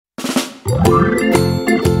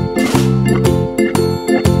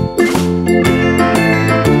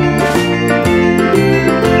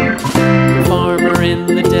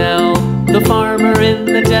The farmer in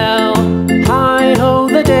the dell. Hi-ho,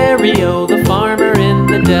 the dairy-o, the farmer in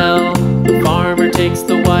the dell. The farmer takes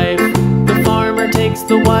the wife, the farmer takes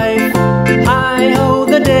the wife. Hi-ho,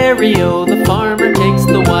 the dairy-o, the farmer takes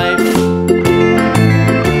the wife.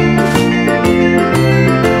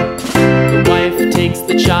 The wife takes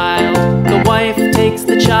the child, the wife takes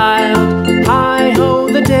the child. Hi-ho,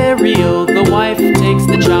 the dairy-o, the wife takes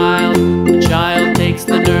the child. The child takes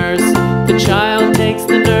the nurse, the child takes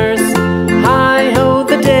the nurse. Hi-ho,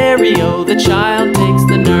 the dairy-o, the child takes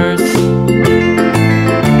the nurse.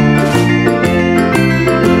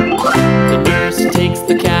 The nurse takes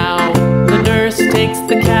the cow, the nurse takes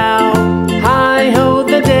the cow. Hi-ho,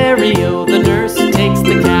 the dairy-o, the nurse takes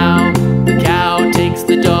the cow. The cow takes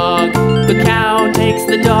the dog, the cow takes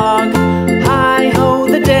the dog. Hi-ho,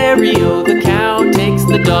 the dairy-o, the cow takes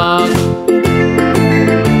the dog.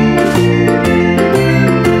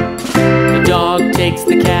 The dog takes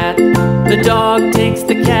the cat, the dog takes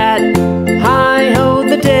the cat. Hi-ho,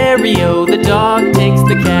 the dairy-o, the dog takes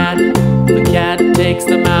the cat. The cat takes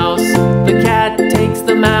the mouse, the cat takes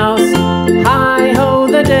the mouse. Hi-ho,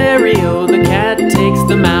 the dairy-o, the cat takes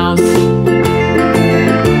the mouse.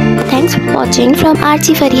 Thanks for watching from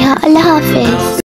Artsyfariha. Allah Hafiz.